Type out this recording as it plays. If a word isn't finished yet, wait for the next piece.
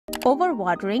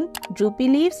Overwatering, droopy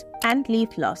leaves, and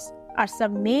leaf loss are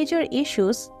some major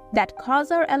issues that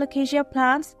cause our Alocasia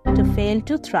plants to fail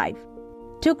to thrive.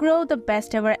 To grow the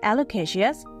best ever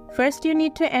Alocasias, first you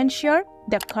need to ensure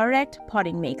the correct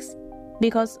potting mix,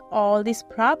 because all these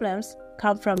problems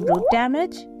come from root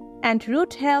damage, and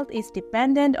root health is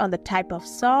dependent on the type of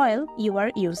soil you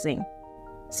are using.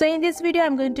 So in this video,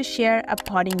 I'm going to share a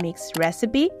potting mix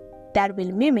recipe that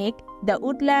will mimic the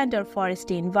woodland or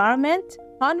foresty environment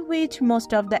on which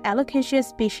most of the Alocasia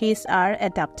species are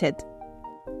adapted.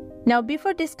 Now,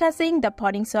 before discussing the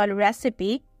potting soil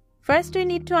recipe, first we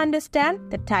need to understand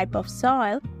the type of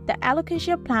soil the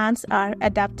Alocasia plants are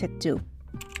adapted to.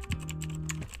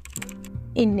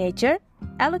 In nature,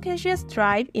 Alocasias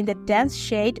thrive in the dense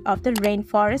shade of the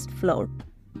rainforest floor,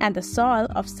 and the soil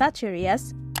of such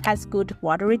areas has good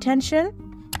water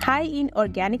retention, high in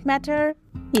organic matter,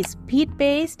 is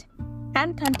peat-based,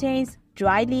 and contains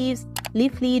dry leaves,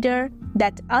 leaf litter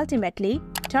that ultimately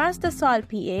turns the soil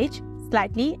pH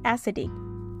slightly acidic.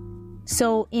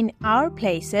 So in our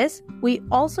places, we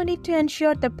also need to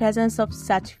ensure the presence of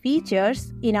such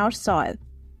features in our soil.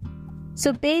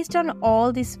 So based on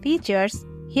all these features,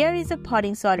 here is a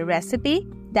potting soil recipe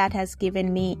that has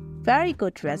given me very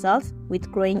good results with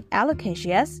growing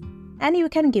Alocasias, and you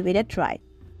can give it a try.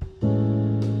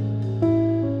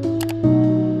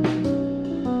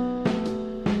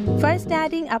 First,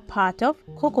 adding a part of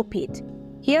coco peat.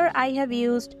 Here I have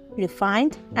used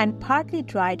refined and partly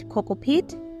dried coco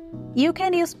peat. You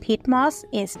can use peat moss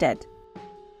instead.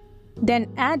 Then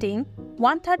adding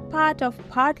 1/3 part of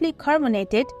partly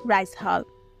carbonated rice hull.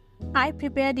 I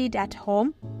prepared it at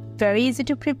home. Very easy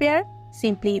to prepare.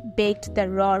 Simply baked the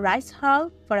raw rice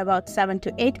hull for about 7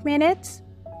 to 8 minutes,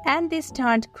 and this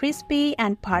turned crispy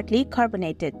and partly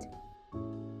carbonated.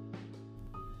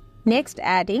 Next,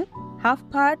 adding 1/2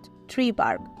 part tree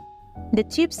bark. The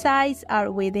chip size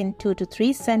are within 2 to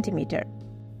 3 cm.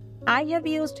 I have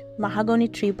used mahogany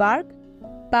tree bark,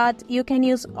 but you can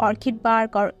use orchid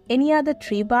bark or any other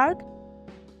tree bark.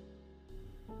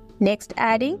 Next,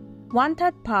 adding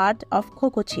 1/3 part of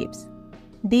cocoa chips.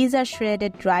 These are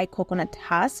shredded dry coconut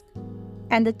husk,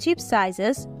 and the chip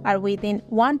sizes are within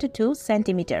 1 to 2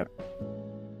 cm.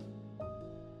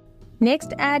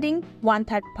 Next, adding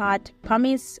 1/3 part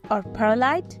pumice or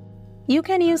perlite. You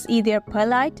can use either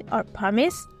perlite or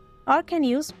pumice, or can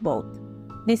use both.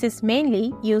 This is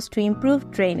mainly used to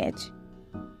improve drainage.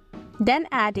 Then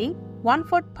adding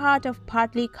 1/4 part of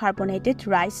partly carbonated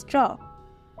rice straw.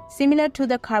 Similar to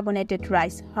the carbonated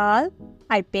rice hull,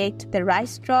 I baked the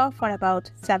rice straw for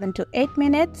about 7 to 8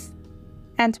 minutes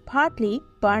and partly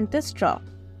burned the straw.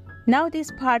 Now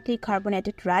these partly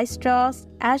carbonated rice straws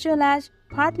as well as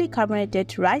partly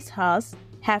carbonated rice hulls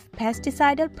have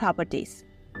pesticidal properties.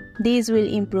 These will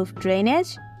improve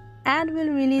drainage and will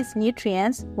release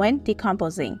nutrients when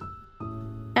decomposing.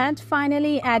 And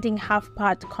finally, adding 1/2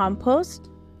 part compost.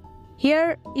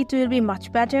 Here it will be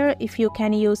much better if you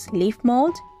can use leaf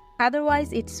mold.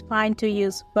 Otherwise, it's fine to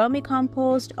use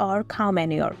vermicompost or cow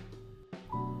manure.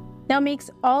 Now mix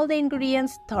all the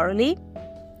ingredients thoroughly.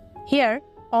 Here,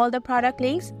 all the product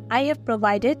links I have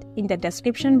provided in the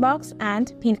description box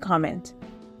and pinned comment.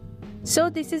 So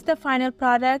this is the final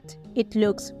product. It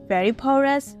looks very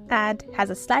porous and has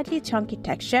a slightly chunky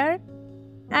texture,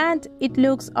 and it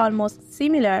looks almost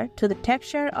similar to the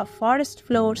texture of forest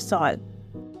floor soil.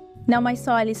 Now my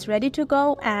soil is ready to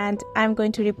go, and I'm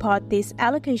going to repot these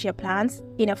Alocasia plants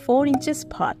in a 4 inches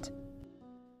pot.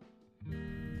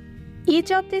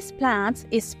 Each of these plants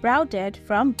is sprouted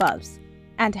from bulbs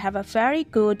and have a very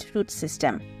good root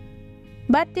system.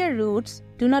 But their roots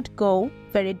do not go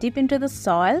very deep into the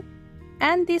soil,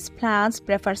 and these plants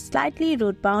prefer slightly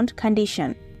root-bound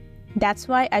condition. That's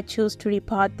why I choose to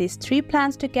repot these 3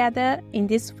 plants together in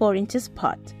this 4 inches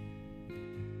pot.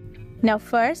 Now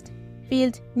first,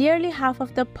 filled nearly half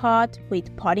of the pot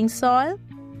with potting soil,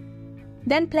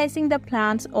 then placing the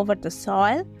plants over the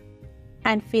soil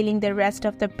and filling the rest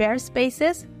of the bare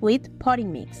spaces with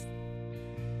potting mix.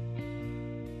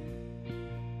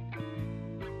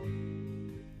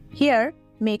 Here,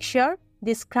 make sure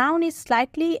this crown is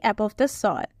slightly above the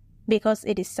soil because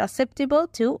it is susceptible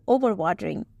to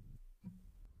overwatering.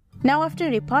 Now after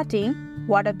repotting,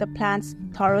 water the plants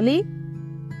thoroughly.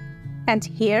 And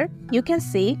here you can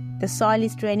see the soil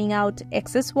is draining out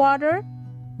excess water,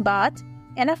 but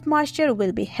enough moisture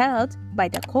will be held by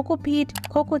the coco peat,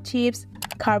 cocoa chips,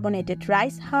 carbonated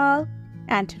rice hull,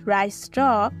 and rice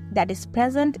straw that is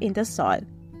present in the soil.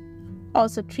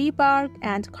 Also, tree bark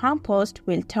and compost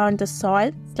will turn the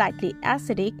soil slightly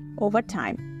acidic over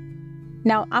time.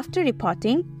 Now, after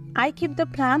repotting, I keep the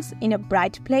plants in a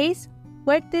bright place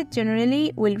where they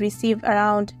generally will receive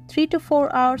around 3 to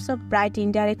 4 hours of bright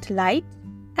indirect light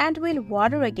and will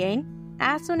water again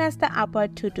as soon as the upper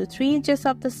 2 to 3 inches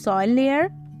of the soil layer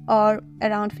or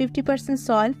around 50%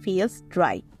 soil feels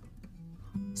dry.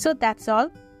 So that's all.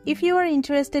 If you are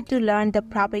interested to learn the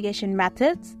propagation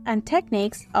methods and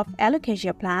techniques of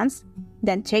Alocasia plants,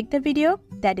 then check the video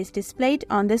that is displayed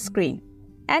on the screen.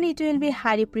 And it will be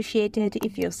highly appreciated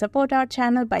if you support our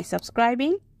channel by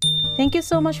subscribing. Thank you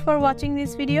so much for watching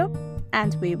this video,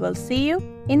 and we will see you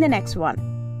in the next one.